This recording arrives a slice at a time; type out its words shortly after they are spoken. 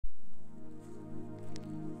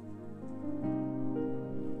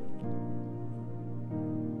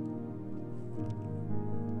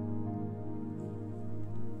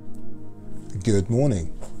Good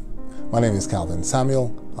morning. My name is Calvin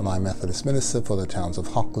Samuel and I'm Methodist minister for the towns of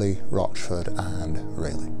Hockley, Rochford and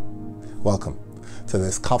Rayleigh. Welcome to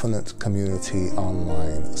this Covenant Community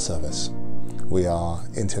online service. We are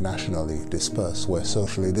internationally dispersed, we're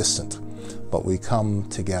socially distant, but we come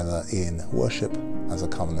together in worship as a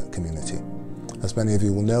covenant community. As many of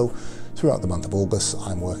you will know, throughout the month of August,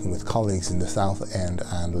 I'm working with colleagues in the Southend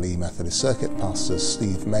and Leigh Methodist Circuit, Pastors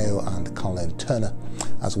Steve Mayo and Colin Turner,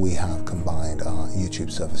 as we have combined our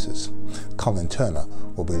YouTube services. Colin Turner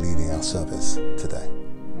will be leading our service today.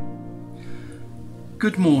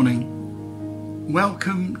 Good morning.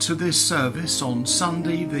 Welcome to this service on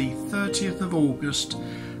Sunday the 30th of August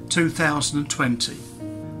 2020.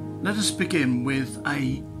 Let us begin with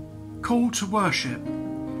a call to worship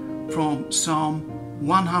from Psalm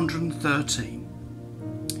 113.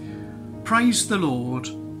 Praise the Lord,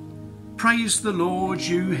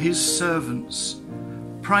 you his servants.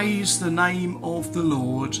 Praise the name of the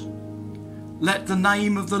Lord. Let the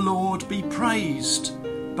name of the Lord be praised,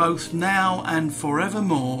 both now and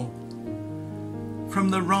forevermore. From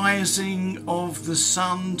the rising of the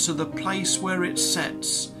sun to the place where it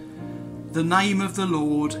sets, the name of the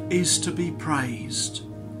Lord is to be praised.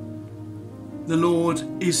 The Lord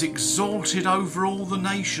is exalted over all the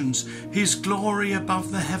nations, his glory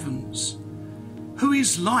above the heavens. Who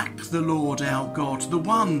is like the Lord our God, the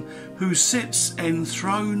one who sits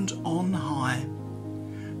enthroned on high,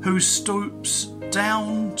 who stoops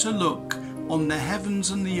down to look on the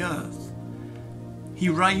heavens and the earth? He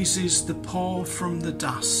raises the poor from the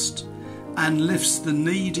dust and lifts the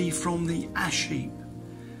needy from the ash heap.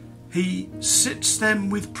 He sits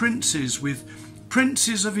them with princes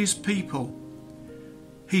of his people.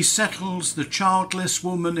 He settles the childless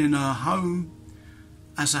woman in her home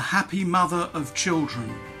as a happy mother of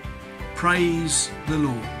children. Praise the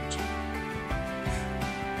Lord.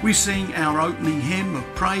 We sing our opening hymn of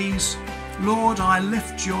praise, Lord, I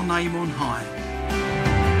lift your name on high.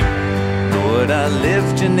 Lord, I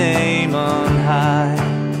lift your name on high.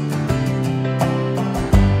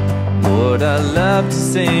 Lord, I love to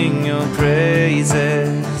sing your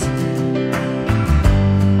praises.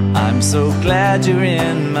 I'm so glad you're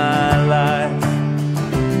in my life.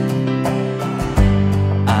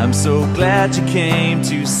 I'm so glad you came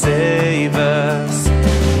to save us.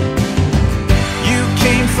 You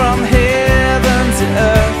came from heaven to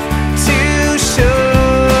earth to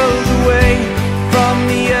show the way, from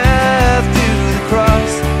the earth to the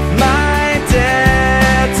cross, my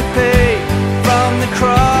debt to pay, from the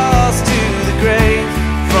cross to the grave,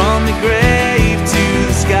 from the grave to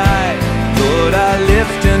the sky. Lord, I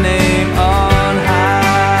lift your name on high.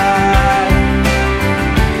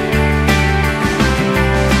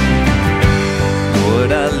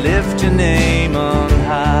 Lord, I lift your name on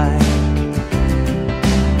high.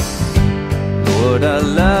 Lord, I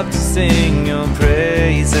love to sing your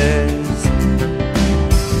praises.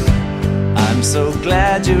 I'm so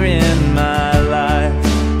glad you're in my life.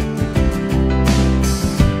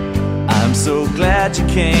 I'm so glad you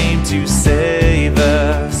came to save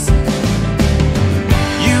us.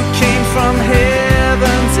 From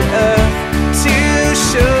heaven to earth to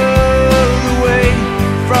show the way,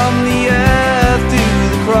 from the earth to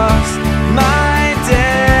the cross, my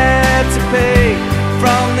debt to pay,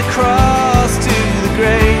 from the cross to the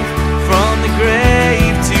grave, from the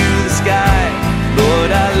grave to the sky.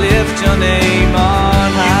 Lord, I lift your name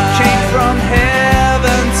on high. You came from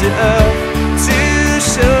heaven to earth to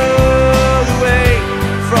show the way,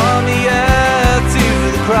 from the earth to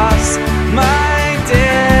the cross, my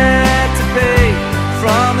debt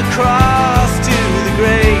from the cross to the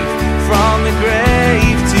grave, from the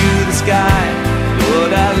grave to the sky.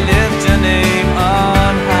 Lord, I lift your name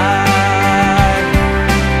on high.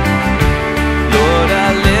 Lord,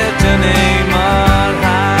 I lift your name on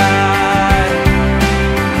high.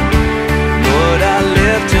 Lord, I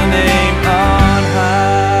lift your name on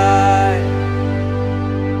high.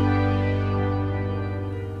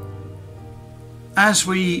 As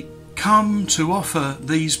we come to offer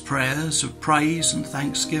these prayers of praise and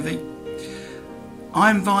thanksgiving, I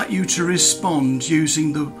invite you to respond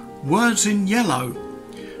using the words in yellow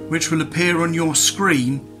which will appear on your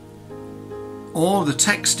screen, or the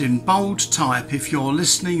text in bold type if you're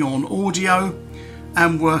listening on audio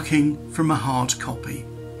and working from a hard copy.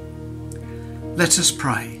 Let us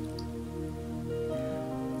pray.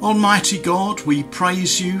 Almighty God, we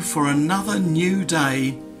praise you for another new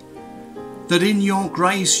day, that in your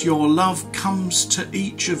grace your love comes to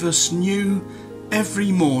each of us new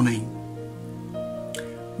every morning.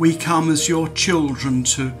 We come as your children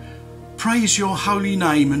to praise your holy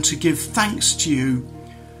name and to give thanks to you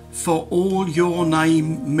for all your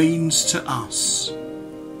name means to us.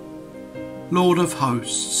 Lord of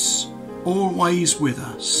hosts, always with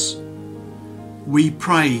us, we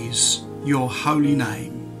praise your holy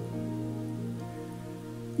name.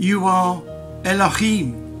 You are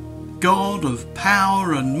Elohim, God of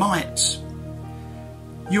power and might.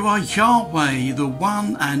 You are Yahweh, the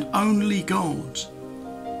one and only God.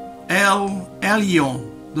 El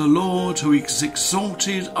Elyon, the Lord who is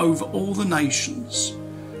exalted over all the nations,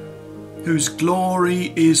 whose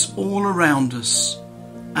glory is all around us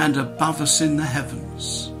and above us in the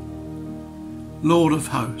heavens. Lord of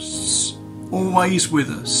hosts, always with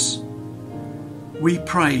us, we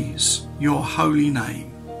praise your holy name.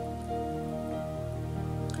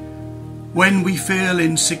 When we feel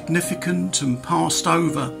insignificant and passed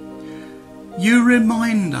over, you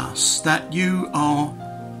remind us that you are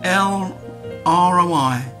El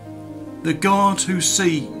Roi, the God who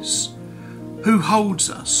sees, who holds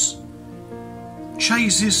us,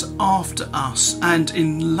 chases after us, and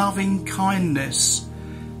in loving kindness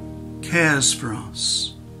cares for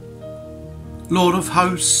us. Lord of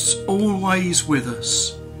hosts, always with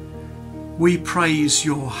us, we praise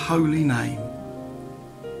your holy name.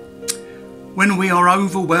 When we are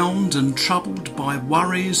overwhelmed and troubled by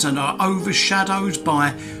worries and are overshadowed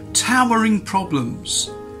by towering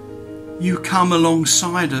problems, you come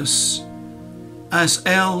alongside us as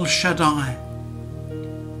El Shaddai,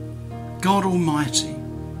 God Almighty,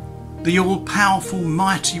 the all-powerful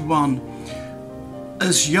mighty one,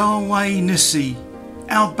 as Yahweh Nissi,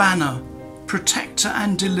 our banner, protector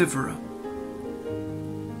and deliverer.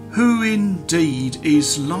 Who indeed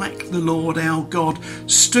is like the Lord our God,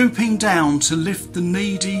 stooping down to lift the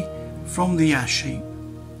needy from the ash heap?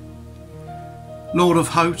 Lord of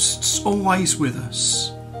hosts, always with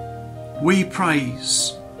us, we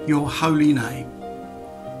praise your holy name.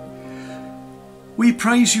 We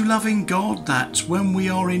praise you, loving God, that when we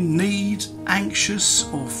are in need, anxious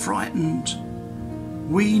or frightened,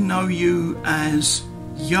 we know you as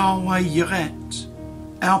Yahweh Yeret,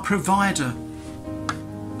 our provider,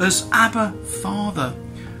 as Abba, Father,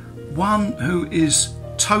 one who is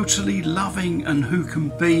totally loving and who can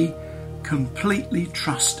be completely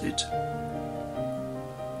trusted.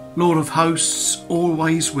 Lord of hosts,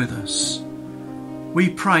 always with us, we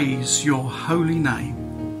praise your holy name.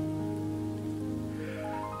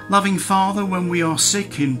 Loving Father, when we are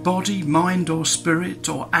sick in body, mind or spirit,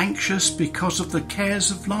 or anxious because of the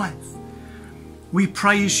cares of life, we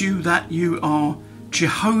praise you that you are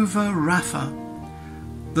Jehovah Rapha,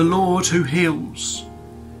 the Lord who heals.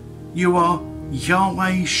 You are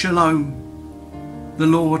Yahweh Shalom, the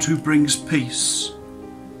Lord who brings peace.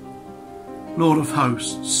 Lord of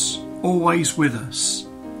hosts, always with us,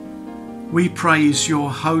 we praise your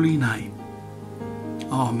holy name.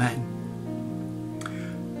 Amen.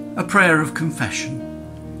 A prayer of confession.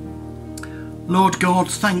 Lord God,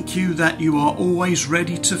 thank you that you are always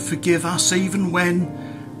ready to forgive us even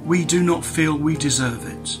when we do not feel we deserve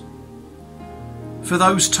it. For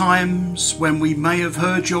those times when we may have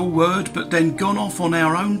heard your word but then gone off on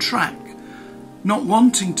our own track, not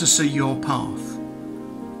wanting to see your path,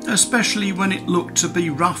 especially when it looked to be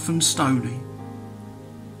rough and stony.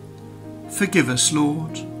 Forgive us,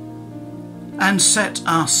 Lord, and set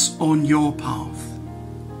us on your path.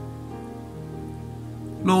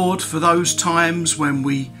 Lord, for those times when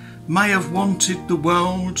we may have wanted the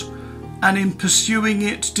world and in pursuing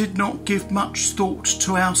it did not give much thought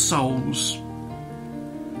to our souls,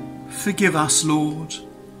 forgive us, Lord,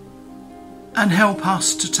 and help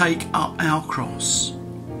us to take up our cross.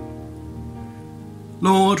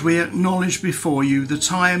 Lord, we acknowledge before you the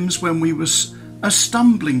times when we was a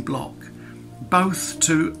stumbling block, both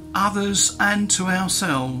to others and to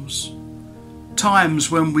ourselves. Times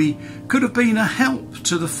when we could have been a help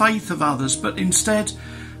to the faith of others, but instead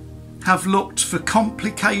have looked for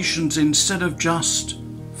complications instead of just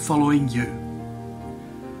following you.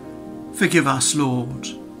 Forgive us, Lord,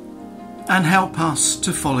 and help us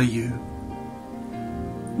to follow you.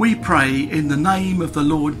 We pray in the name of the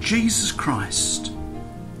Lord Jesus Christ.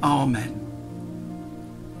 Amen.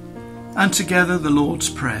 And together the Lord's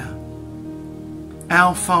Prayer.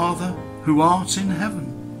 Our Father, who art in heaven,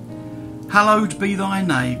 hallowed be thy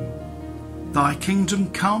name. Thy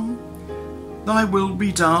kingdom come, thy will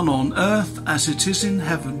be done on earth as it is in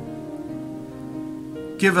heaven.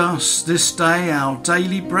 Give us this day our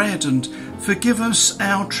daily bread, and forgive us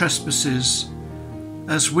our trespasses,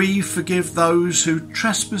 as we forgive those who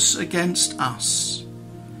trespass against us.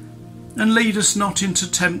 And lead us not into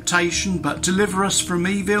temptation, but deliver us from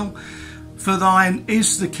evil. For thine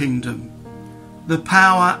is the kingdom, the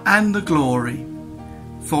power and the glory,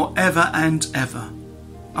 for ever and ever.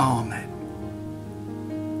 Amen.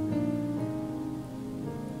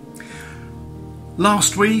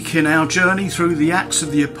 Last week, in our journey through the Acts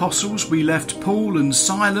of the Apostles, we left Paul and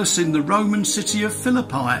Silas in the Roman city of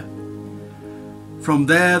Philippi. From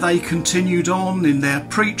there they continued on in their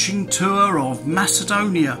preaching tour of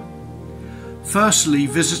Macedonia, firstly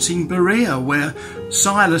visiting Berea, where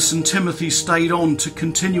Silas and Timothy stayed on to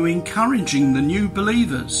continue encouraging the new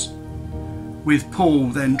believers, with Paul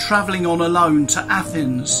then travelling on alone to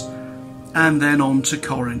Athens and then on to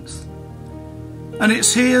Corinth. And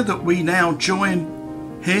it's here that we now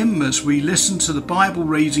join him as we listen to the Bible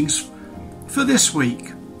readings for this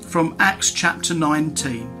week from Acts chapter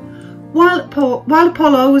 19. While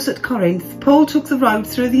Apollo was at Corinth, Paul took the road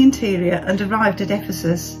through the interior and arrived at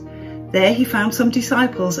Ephesus. There he found some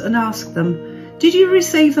disciples and asked them, "Did you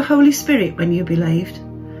receive the Holy Spirit when you believed?"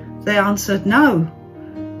 They answered, "No,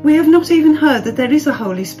 we have not even heard that there is a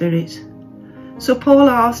Holy Spirit." So Paul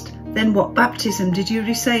asked, "Then what baptism did you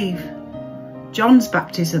receive?" "John's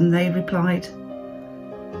baptism," they replied.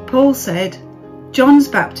 Paul said, "John's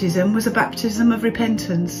baptism was a baptism of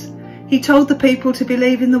repentance. He told the people to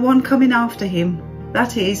believe in the one coming after him,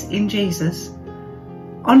 that is, in Jesus."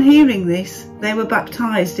 On hearing this, they were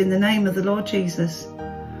baptized in the name of the Lord Jesus.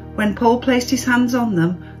 When Paul placed his hands on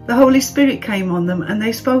them, the Holy Spirit came on them, and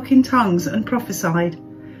they spoke in tongues and prophesied.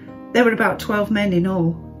 There were about 12 men in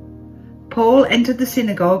all. Paul entered the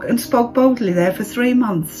synagogue and spoke boldly there for 3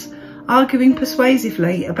 months, arguing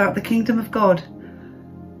persuasively about the kingdom of God.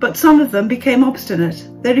 But some of them became obstinate.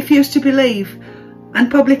 They refused to believe and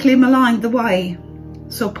publicly maligned the way.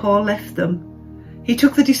 So Paul left them. He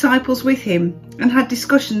took the disciples with him and had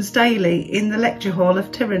discussions daily in the lecture hall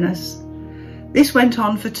of Tyrannus. This went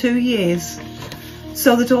on for 2 years,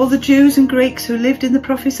 so that all the Jews and Greeks who lived in the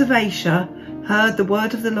province of Asia heard the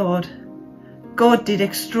word of the Lord. God did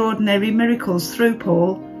extraordinary miracles through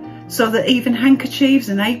Paul, so that even handkerchiefs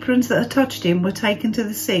and aprons that had touched him were taken to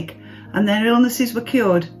the sick, and their illnesses were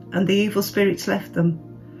cured, and the evil spirits left them.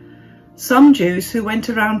 Some Jews who went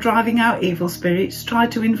around driving out evil spirits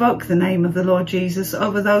tried to invoke the name of the Lord Jesus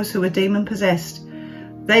over those who were demon-possessed.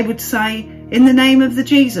 They would say, "In the name of the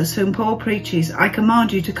Jesus whom Paul preaches, I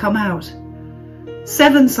command you to come out."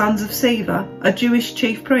 7 sons of Sceva, a Jewish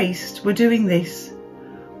chief priest, were doing this.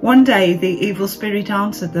 One day the evil spirit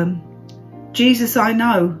answered them, "Jesus I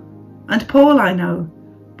know, and Paul I know,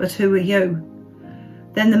 but who are you?"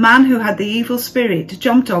 Then the man who had the evil spirit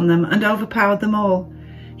jumped on them and overpowered them all.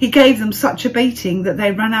 He gave them such a beating that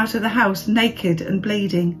they ran out of the house naked and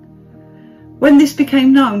bleeding. When this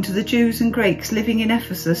became known to the Jews and Greeks living in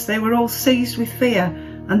Ephesus, they were all seized with fear,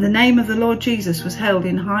 and the name of the Lord Jesus was held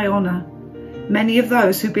in high honour. Many of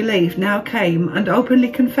those who believed now came and openly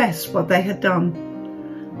confessed what they had done.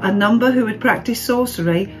 A number who had practised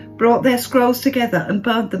sorcery brought their scrolls together and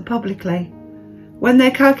burned them publicly. When they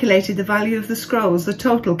calculated the value of the scrolls, the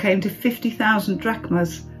total came to 50,000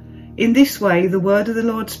 drachmas. In this way the word of the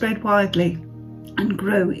Lord spread widely and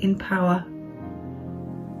grew in power.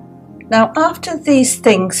 Now after these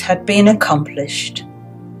things had been accomplished,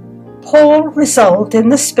 Paul resolved in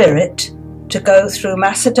the Spirit to go through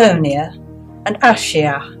Macedonia and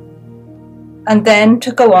Achaia, and then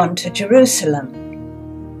to go on to Jerusalem.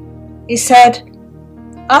 He said,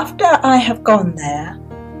 "After I have gone there,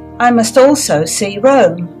 I must also see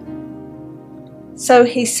Rome." So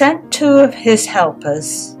he sent 2 of his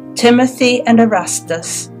helpers, Timothy and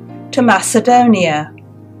Erastus, to Macedonia,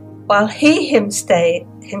 while he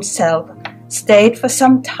himself stayed for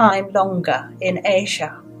some time longer in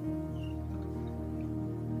Asia.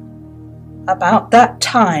 About that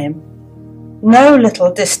time, no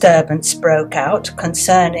little disturbance broke out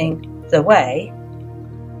concerning the way.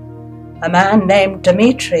 A man named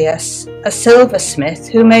Demetrius, a silversmith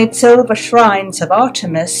who made silver shrines of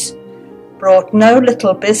Artemis, brought no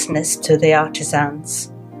little business to the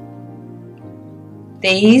artisans.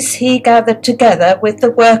 These he gathered together with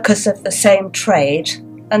the workers of the same trade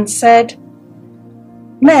and said,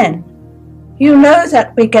 "Men, you know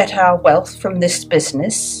that we get our wealth from this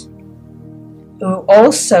business, who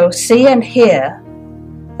also see and hear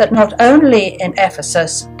that not only in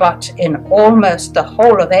Ephesus but in almost the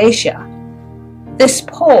whole of Asia, this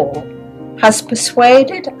Paul has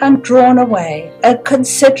persuaded and drawn away a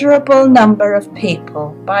considerable number of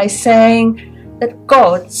people by saying that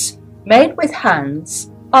gods made with hands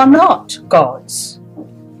are not gods.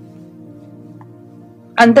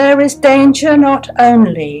 And there is danger not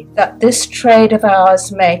only that this trade of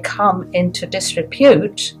ours may come into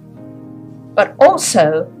disrepute, but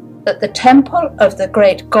also that the temple of the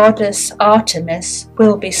great goddess Artemis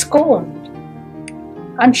will be scorned,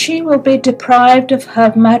 and she will be deprived of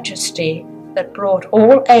her majesty that brought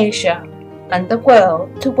all Asia and the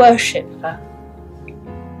world to worship her.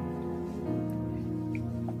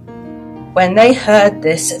 When they heard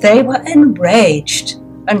this, they were enraged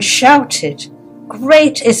and shouted,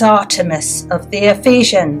 "Great is Artemis of the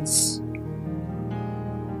Ephesians!"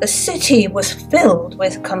 The city was filled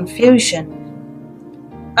with confusion,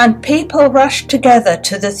 and people rushed together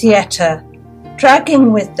to the theatre,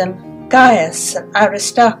 dragging with them Gaius and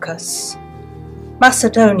Aristarchus,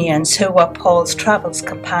 Macedonians who were Paul's travels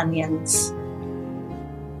companions.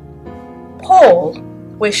 Paul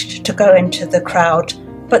wished to go into the crowd,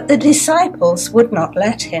 but the disciples would not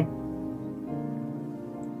let him.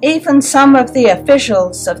 Even some of the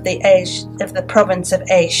officials of the province of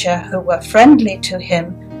Asia who were friendly to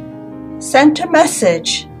him sent a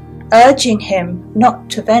message urging him not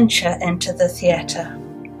to venture into the theatre.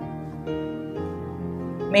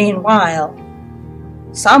 Meanwhile,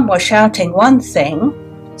 some were shouting one thing,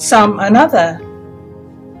 some another,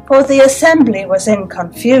 for the assembly was in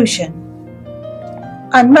confusion,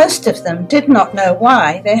 and most of them did not know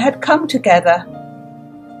why they had come together.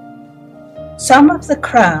 Some of the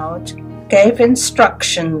crowd gave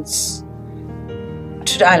instructions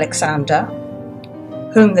to Alexander,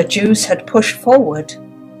 whom the Jews had pushed forward,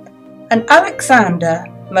 and Alexander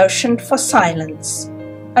motioned for silence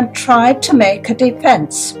and tried to make a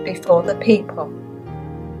defense before the people.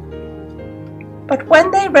 But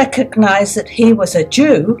when they recognized that he was a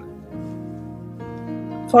Jew,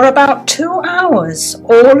 for about 2 hours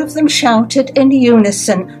all of them shouted in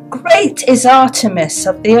unison, "Great is Artemis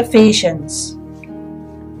of the Ephesians!"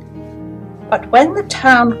 But when the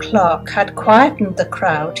town clerk had quietened the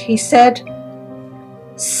crowd, he said,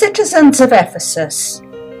 "Citizens of Ephesus,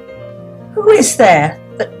 who is there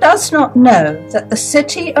that does not know that the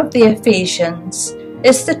city of the Ephesians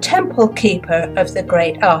is the temple keeper of the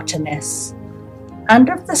great Artemis, and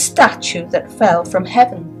of the statue that fell from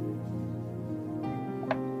heaven?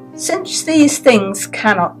 Since these things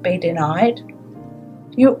cannot be denied,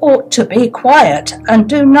 you ought to be quiet and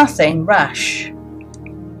do nothing rash.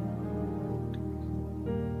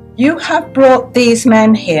 You have brought these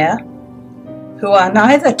men here, who are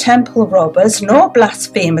neither temple robbers nor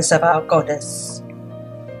blasphemers of our goddess.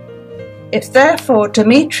 If therefore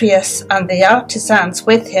Demetrius and the artisans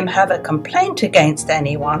with him have a complaint against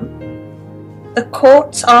anyone, the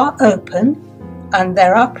courts are open and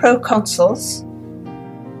there are proconsuls.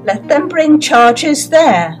 Let them bring charges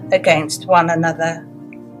there against one another.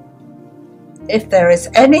 If there is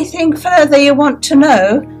anything further you want to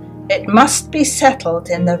know, it must be settled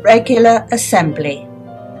in the regular assembly.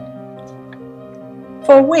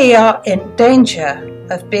 For we are in danger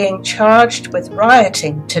of being charged with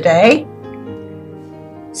rioting today,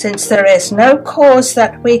 since there is no cause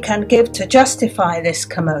that we can give to justify this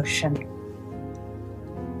commotion."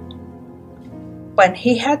 When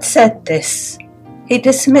he had said this, he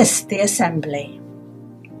dismissed the assembly.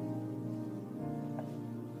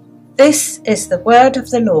 This is the word of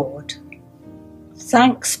the Lord.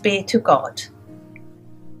 Thanks be to God.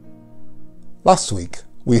 Last week,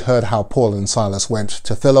 we heard how Paul and Silas went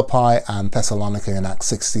to Philippi and Thessalonica in Acts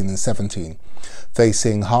 16 and 17,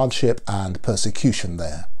 facing hardship and persecution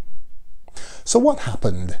there. So what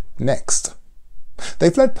happened next? They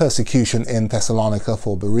fled persecution in Thessalonica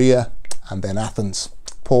for Berea and then Athens.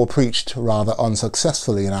 Paul preached rather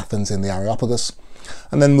unsuccessfully in Athens in the Areopagus,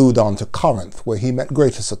 and then moved on to Corinth, where he met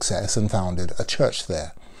greater success and founded a church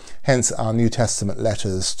there. Hence our New Testament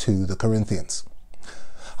letters to the Corinthians.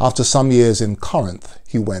 After some years in Corinth,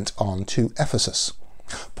 he went on to Ephesus.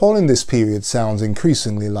 Paul in this period sounds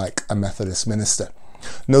increasingly like a Methodist minister.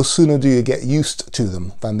 No sooner do you get used to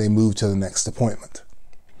them than they move to the next appointment.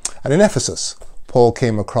 And in Ephesus, Paul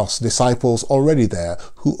came across disciples already there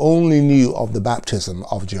who only knew of the baptism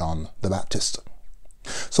of John the Baptist.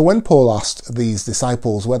 So when Paul asked these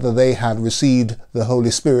disciples whether they had received the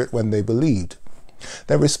Holy Spirit when they believed,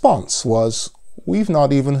 their response was, "We've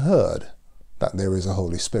not even heard that there is a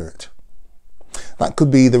Holy Spirit." That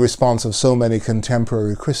could be the response of so many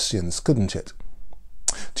contemporary Christians, couldn't it?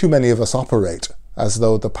 Too many of us operate as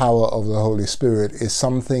though the power of the Holy Spirit is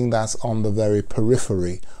something that's on the very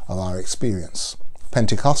periphery of our experience.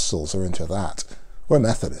 Pentecostals are into that. We're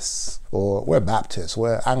Methodists, or we're Baptists,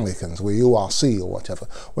 we're Anglicans, we're URC or whatever.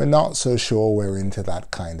 We're not so sure we're into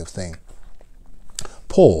that kind of thing.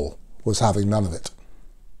 Paul was having none of it.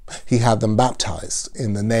 He had them baptized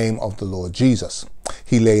in the name of the Lord Jesus.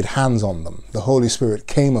 He laid hands on them. The Holy Spirit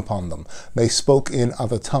came upon them. They spoke in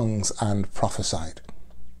other tongues and prophesied.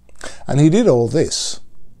 And he did all this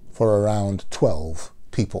for around 12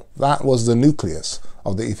 people. That was the nucleus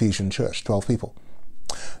of the Ephesian church, 12 people.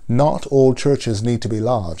 Not all churches need to be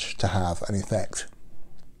large to have an effect.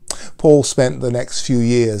 Paul spent the next few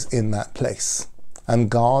years in that place, and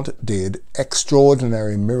God did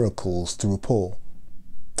extraordinary miracles through Paul,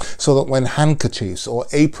 so that when handkerchiefs or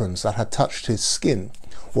aprons that had touched his skin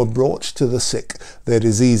were brought to the sick, their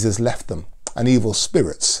diseases left them, and evil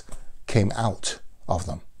spirits came out of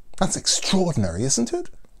them. That's extraordinary, isn't it?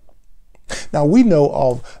 Now, we know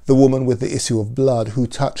of the woman with the issue of blood who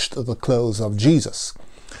touched the clothes of Jesus,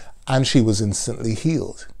 and she was instantly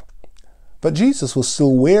healed. But Jesus was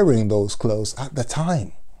still wearing those clothes at the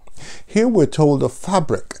time. Here we're told of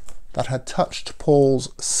fabric that had touched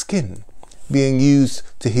Paul's skin being used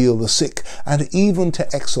to heal the sick and even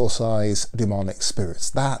to exorcise demonic spirits.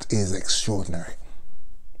 That is extraordinary.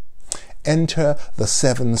 Enter the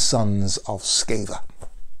 7 sons of Sceva.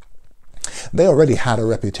 They already had a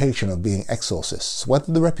reputation of being exorcists.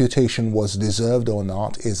 Whether the reputation was deserved or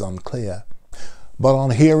not is unclear. But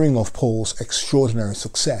on hearing of Paul's extraordinary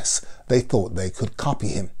success, they thought they could copy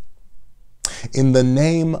him. In the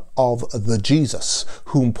name of the Jesus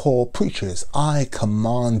whom Paul preaches, I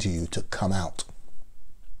command you to come out.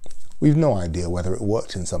 We've no idea whether it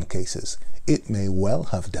worked in some cases. It may well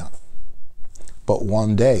have done. But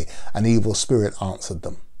one day an evil spirit answered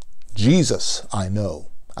them, Jesus I know,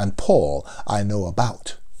 and Paul I know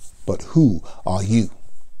about, but who are you?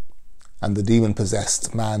 And the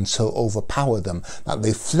demon-possessed man so overpowered them that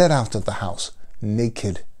they fled out of the house,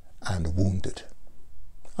 naked and wounded.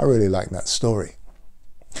 I really like that story.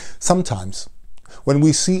 Sometimes, when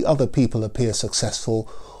we see other people appear successful,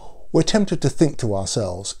 we're tempted to think to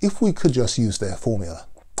ourselves, if we could just use their formula,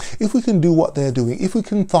 if we can do what they're doing, if we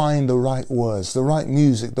can find the right words, the right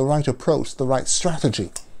music, the right approach, the right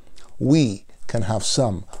strategy, we can have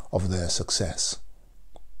some of their success.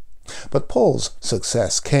 But Paul's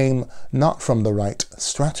success came not from the right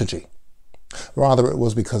strategy. Rather, it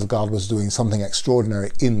was because God was doing something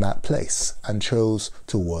extraordinary in that place and chose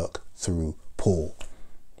to work through Paul.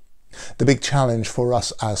 The big challenge for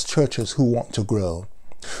us as churches who want to grow,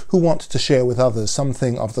 who want to share with others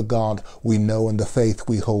something of the God we know and the faith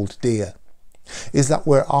we hold dear, is that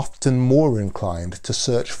we're often more inclined to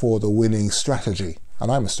search for the winning strategy,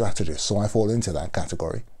 and I'm a strategist, so I fall into that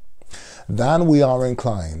category, than we are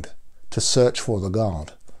inclined to search for the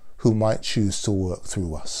God who might choose to work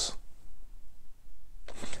through us.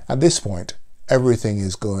 At this point, everything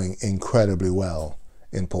is going incredibly well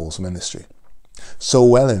in Paul's ministry. So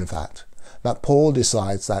well, in fact, that Paul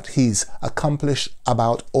decides that he's accomplished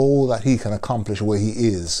about all that he can accomplish where he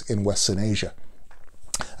is in Western Asia.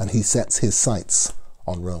 And he sets his sights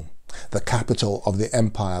on Rome, the capital of the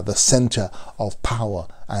empire, the center of power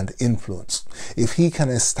and influence. If he can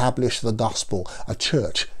establish the gospel, a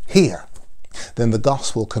church here, then the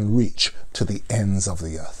gospel can reach to the ends of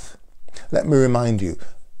the earth. Let me remind you,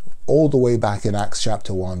 all the way back in Acts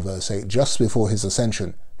chapter 1 verse 8, just before his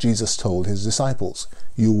ascension, Jesus told his disciples,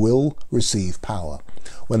 you will receive power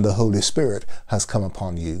when the Holy Spirit has come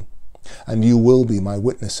upon you, and you will be my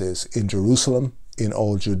witnesses in Jerusalem, in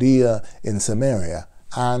all Judea, in Samaria,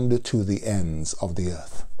 and to the ends of the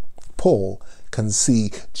earth. Paul can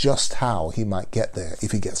see just how he might get there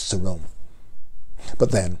if he gets to Rome.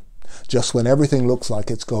 But then, just when everything looks like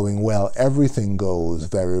it's going well, everything goes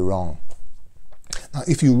very wrong. Now,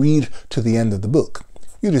 if you read to the end of the book,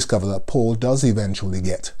 you discover that Paul does eventually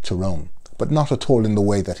get to Rome, but not at all in the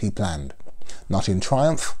way that he planned. Not in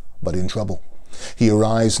triumph, but in trouble. He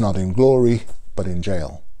arrives not in glory, but in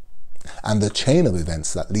jail. And the chain of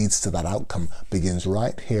events that leads to that outcome begins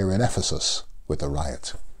right here in Ephesus with a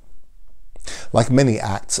riot. Like many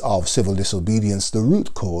acts of civil disobedience, the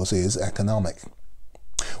root cause is economic.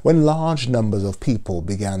 When large numbers of people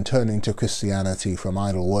began turning to Christianity from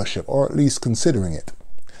idol worship, or at least considering it,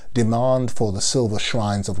 demand for the silver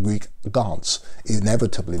shrines of Greek gods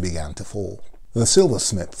inevitably began to fall. The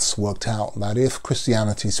Silversmiths worked out that if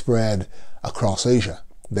Christianity spread across Asia,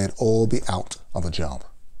 they'd all be out of a job.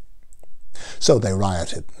 So they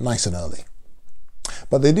rioted nice and early.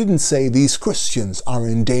 But they didn't say these Christians are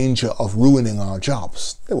in danger of ruining our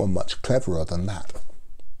jobs. They were much cleverer than that.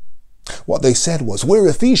 What they said was, we're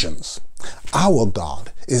Ephesians. Our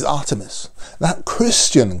God is Artemis. That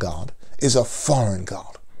Christian God is a foreign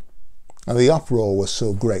God. And the uproar was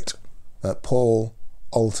so great that Paul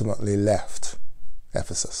ultimately left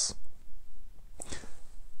Ephesus.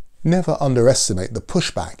 Never underestimate the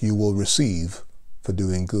pushback you will receive for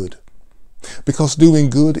doing good, because doing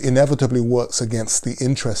good inevitably works against the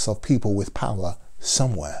interests of people with power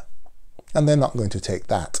somewhere, and they're not going to take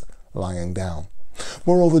that lying down.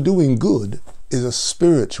 Moreover, doing good is a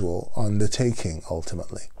spiritual undertaking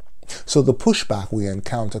ultimately. So the pushback we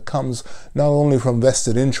encounter comes not only from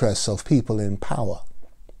vested interests of people in power,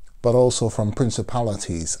 but also from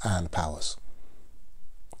principalities and powers.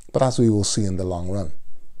 But as we will see in the long run,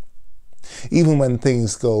 even when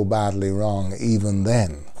things go badly wrong, even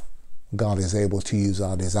then, God is able to use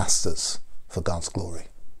our disasters for God's glory.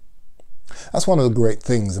 That's one of the great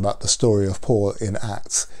things about the story of Paul in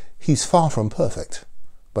Acts. He's far from perfect,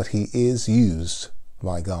 but he is used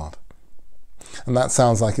by God. And that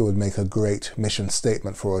sounds like it would make a great mission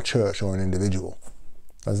statement for a church or an individual,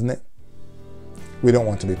 doesn't it? We don't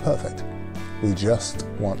want to be perfect. We just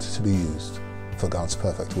want to be used for God's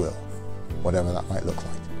perfect will, whatever that might look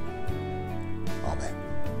like. Amen.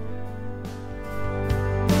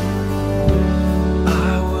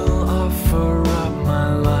 I will offer up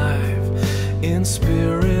my life in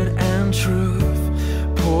spirit and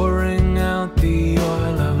truth, pouring out the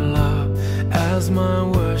oil of love as my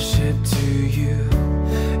worship to you.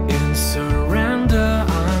 In surrender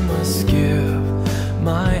I must give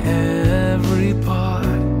my every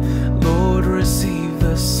part. Lord, receive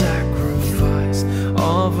the sacrifice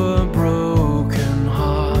of a broken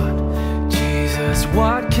heart. Jesus,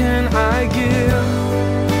 what can I give?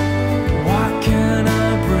 What can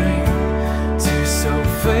I bring to so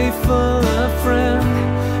faithful a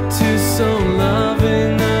friend, to so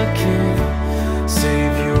loving a King?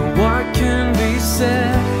 Savior, what can be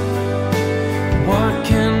said? What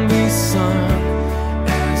can be sung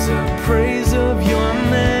as a praise of your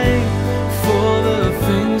name for the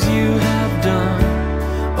things you have done?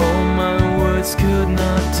 Oh, my words could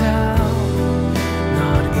not tell,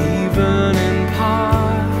 not even in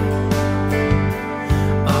part,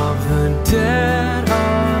 of the debt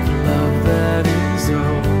of love that is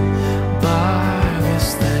owed by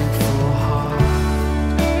this thankful heart.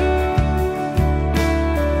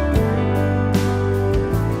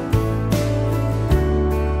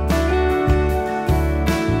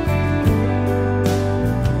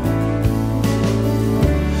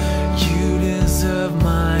 You deserve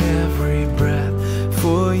my every breath,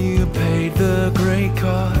 for you paid the great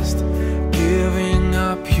cost, giving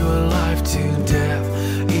up your life to death,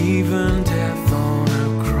 even death on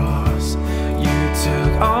a cross. You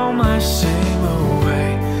took all my shame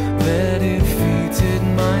away, that defeated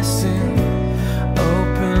my sin,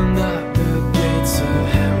 opened up the gates of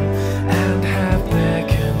hell, and have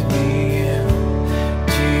beckoned me in.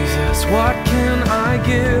 Jesus, what can I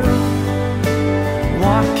give?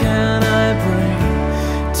 What can I bring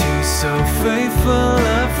to so faithful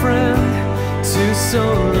a friend, to so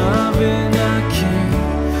loving a King?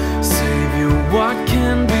 Savior, what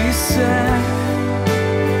can be said?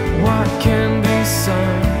 What can be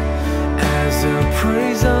sung as a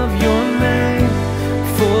praise of your name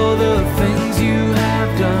for the things you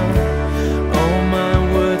have done? Oh, my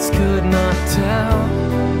words could not tell,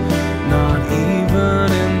 not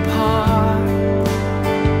even in part,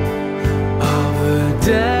 of the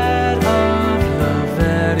debt of love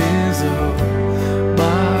that is owed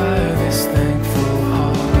by this thankful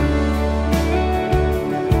heart.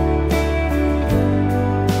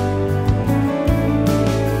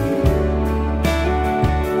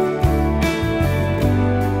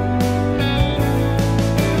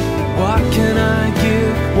 What can I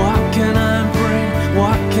give? What can I bring?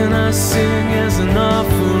 What can I sing as an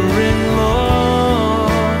offering,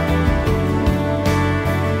 Lord?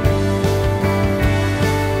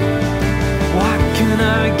 What can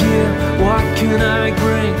I give? What can I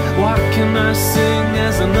bring? What can I sing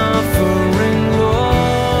as an offering, Lord?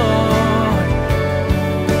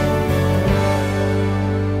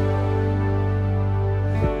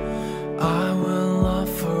 I will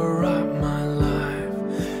offer up my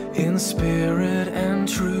life in spirit and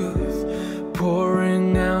truth,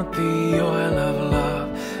 pouring out the oil of love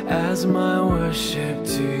as my worship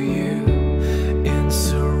to you. In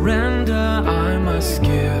surrender I must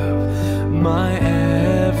give my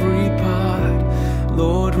every part.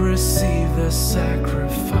 Lord, receive the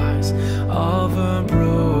sacrifice of a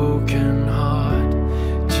broken heart.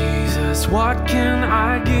 Jesus, what can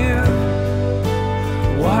I give?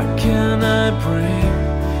 What can I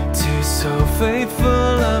bring to so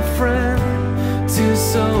faithful a friend, to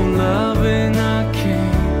so loving a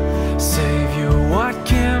King? Savior, what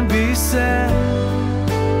can be said?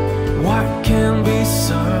 What can be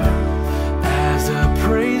sung as a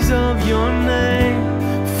praise of your name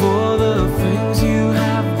for the things you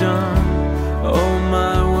have done? Oh,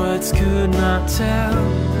 my words could not tell,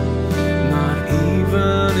 not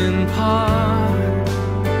even in part,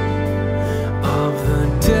 of the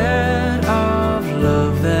debt of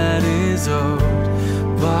love that is owed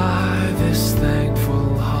by this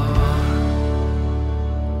thankful heart.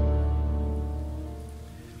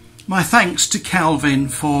 My thanks to Calvin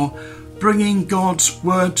for bringing God's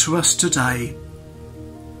word to us today.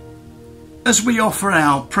 As we offer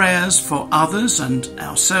our prayers for others and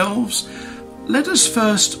ourselves, let us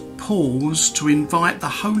first pause to invite the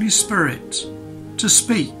Holy Spirit to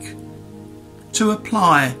speak, to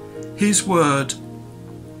apply His word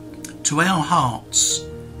to our hearts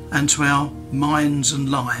and to our minds and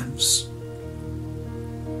lives.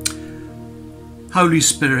 Holy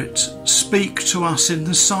Spirit, speak to us in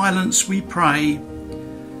the silence, we pray,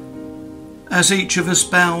 as each of us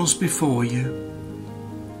bows before you.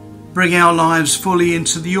 Bring our lives fully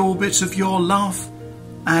into the orbit of your love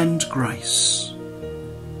and grace.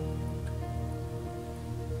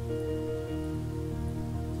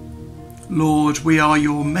 Lord, we are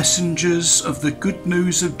your messengers of the good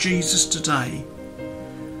news of Jesus today.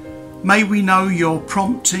 May we know your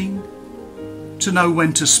prompting to know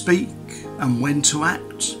when to speak and when to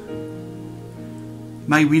act.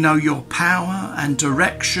 May we know your power and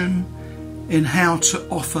direction in how to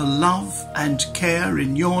offer love and care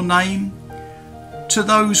in your name to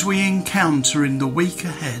those we encounter in the week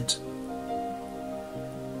ahead.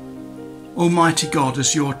 Almighty God,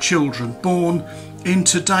 as your children born in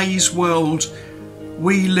today's world,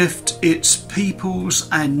 we lift its peoples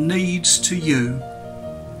and needs to you.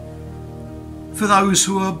 For those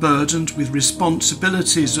who are burdened with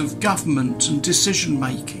responsibilities of government and decision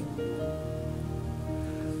making.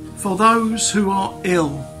 For those who are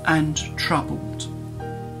ill and troubled.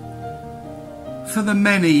 For the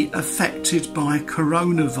many affected by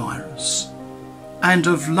coronavirus and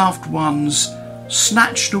of loved ones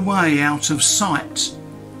snatched away out of sight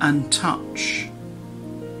and touch.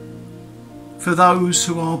 For those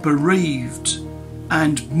who are bereaved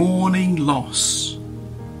and mourning loss.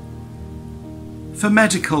 For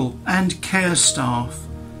medical and care staff,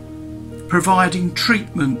 providing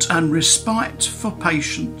treatment and respite for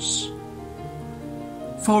patients.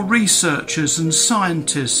 For researchers and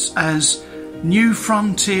scientists as new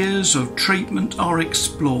frontiers of treatment are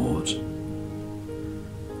explored.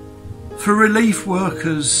 For relief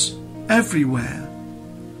workers everywhere,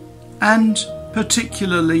 and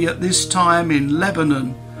particularly at this time in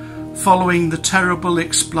Lebanon, following the terrible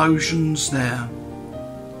explosions there.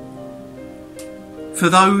 For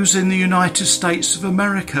those in the United States of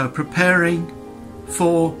America preparing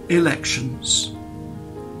for elections.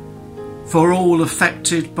 For all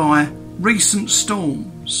affected by recent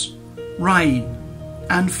storms, rain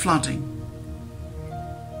and flooding.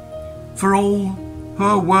 For all who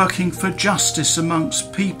are working for justice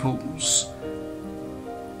amongst peoples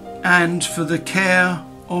and for the care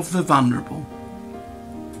of the vulnerable.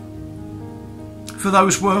 For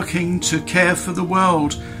those working to care for the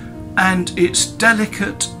world and its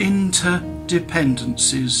delicate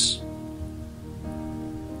interdependencies.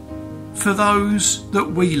 For those that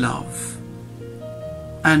we love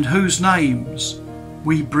and whose names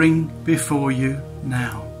we bring before you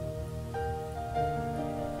now.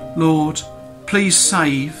 Lord, please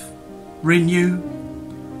save, renew,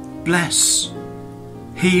 bless,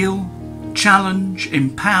 heal, challenge,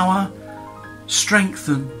 empower,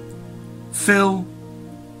 strengthen, fill,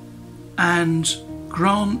 and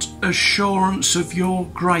grant assurance of your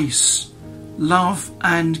grace, love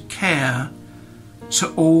and care to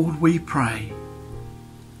all we pray.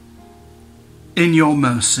 In your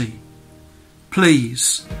mercy,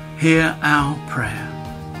 please hear our prayer.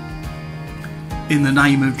 In the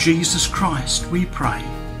name of Jesus Christ we pray.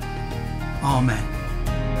 Amen.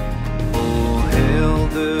 Oh, hail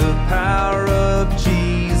the power of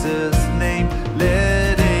Jesus' name.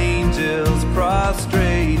 Let angels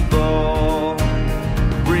prostrate fall.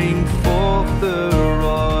 Bring forth the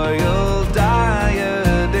royal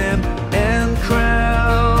diadem and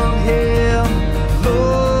crown him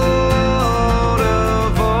Lord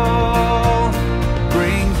of all.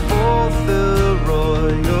 Bring forth the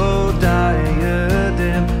royal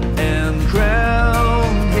diadem and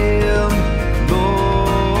crown him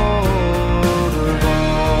Lord of all.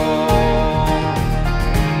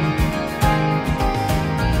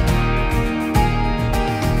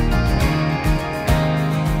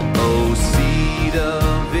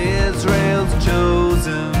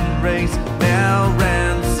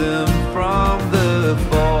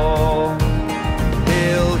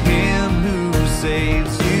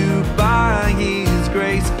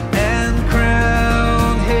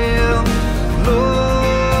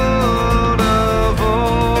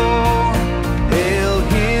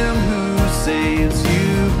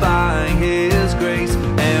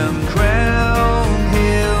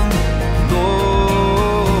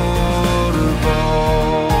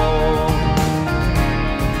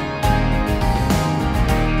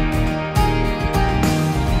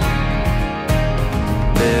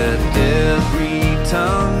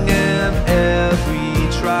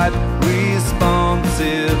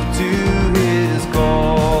 responsive to his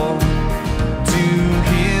call. To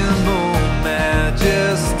him, O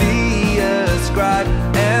majesty ascribe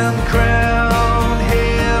and crown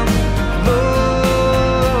him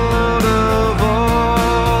Lord of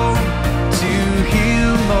all. To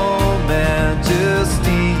him, O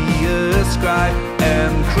majesty ascribe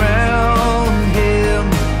and crown him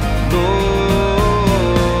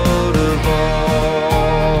Lord of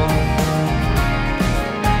all.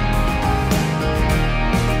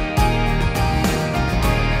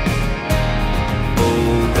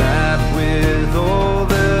 Oh, that with all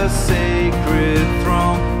the sacred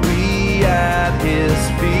throng we at his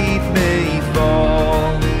feet may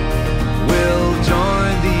fall, will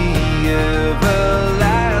join the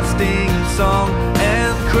everlasting song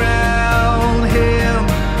and crown him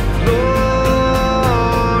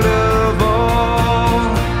Lord of all.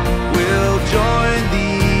 Will join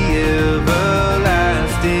the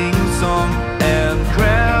everlasting song and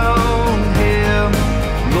crown him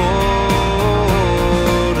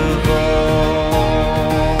Lord of all.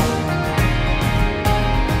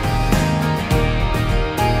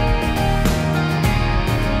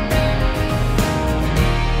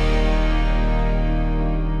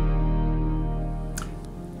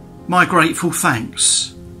 My grateful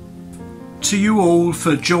thanks to you all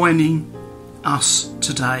for joining us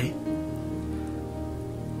today.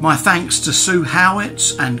 My thanks to Sue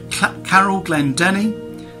Howitt and Carol Glendenny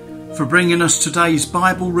for bringing us today's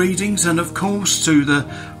Bible readings, and of course to the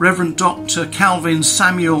Reverend Dr. Calvin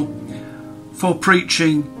Samuel for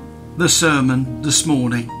preaching the sermon this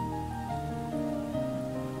morning.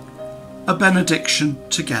 A benediction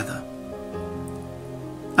together.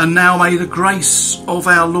 And now may the grace of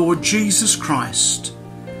our Lord Jesus Christ,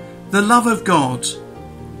 the love of God,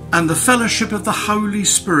 and the fellowship of the Holy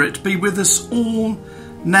Spirit be with us all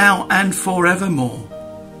now and forevermore.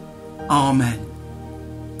 Amen.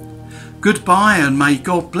 Goodbye, and may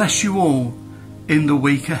God bless you all in the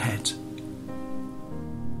week ahead.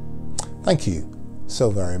 Thank you so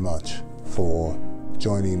very much for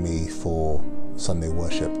joining me for Sunday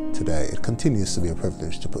worship today. It continues to be a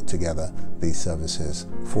privilege to put together these services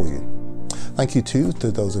for you. Thank you too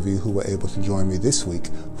to those of you who were able to join me this week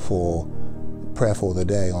for Prayer for the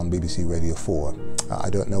Day on BBC Radio 4. I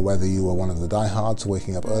don't know whether you were one of the diehards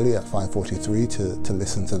waking up early at 5:43 to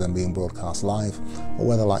listen to them being broadcast live, or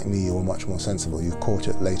whether like me you were much more sensible. You caught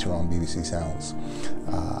it later on BBC Sounds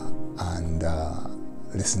and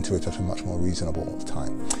listen to it at a much more reasonable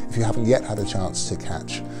time. If you haven't yet had a chance to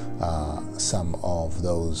catch some of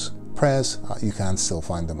those prayers, you can still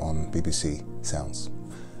find them on BBC Sounds.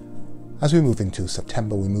 As we move into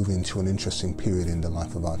September, we move into an interesting period in the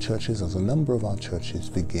life of our churches as a number of our churches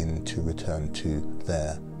begin to return to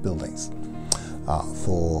their buildings.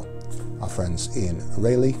 For our friends in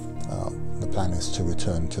Rayleigh, the plan is to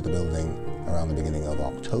return to the building around the beginning of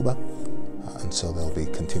October. And so they'll be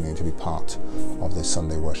continuing to be part of this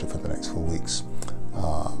Sunday worship for the next 4 weeks.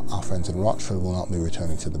 Our friends in Rochford will not be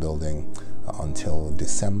returning to the building until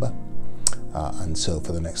December. And so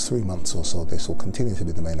for the next 3 months or so, this will continue to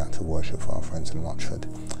be the main act of worship for our friends in Rochford.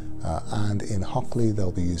 And in Hockley,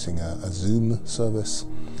 they'll be using a Zoom service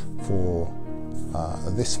for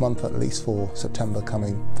this month, at least for September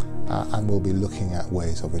coming. And we'll be looking at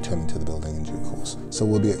ways of returning to the building in due course. So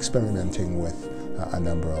we'll be experimenting with a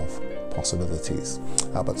number of possibilities,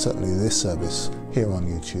 but certainly this service here on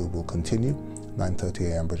YouTube will continue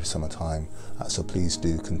 9:30 a.m. British Summer Time, so please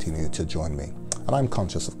do continue to join me. And I'm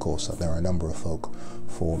conscious, of course, that there are a number of folk,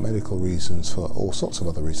 for medical reasons, for all sorts of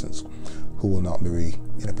other reasons, who will not be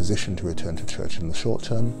in a position to return to church in the short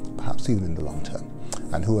term, perhaps even in the long term.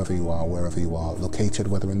 And whoever you are, wherever you are located,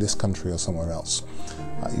 whether in this country or somewhere else,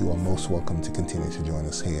 you are most welcome to continue to join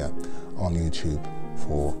us here on YouTube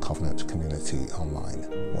for Covenant Community Online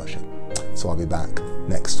Worship. So I'll be back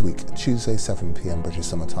next week, Tuesday, 7 p.m. British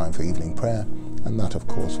Summer Time for evening prayer, and that of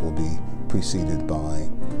course will be preceded by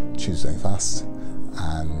Tuesday Fast,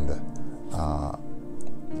 and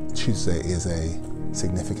Tuesday is a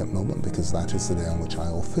significant moment because that is the day on which I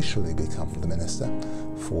officially become the minister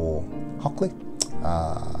for Hockley,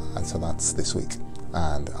 and so that's this week,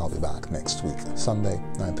 and I'll be back next week, Sunday,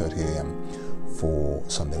 9:30 a.m. for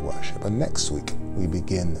Sunday worship. And next week we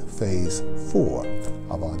begin phase 4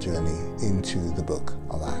 of our journey into the book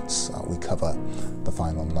of Acts. We cover the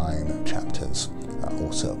final 9 chapters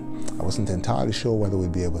or so. I wasn't entirely sure whether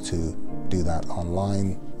we'd be able to do that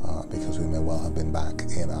online because we may well have been back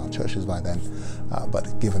in our churches by then,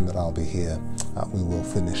 but given that I'll be here, we will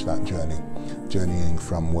finish that journeying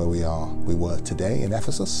from where we were today in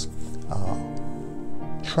Ephesus,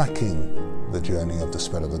 tracking the journey of the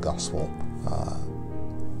spread of the gospel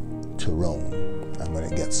to Rome, And when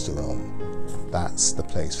it gets to Rome, that's the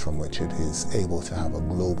place from which it is able to have a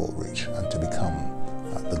global reach and to become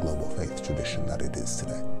the global faith tradition that it is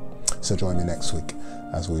today. So join me next week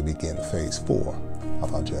as we begin phase 4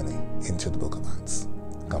 of our journey into the book of Acts.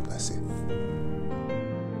 God bless you.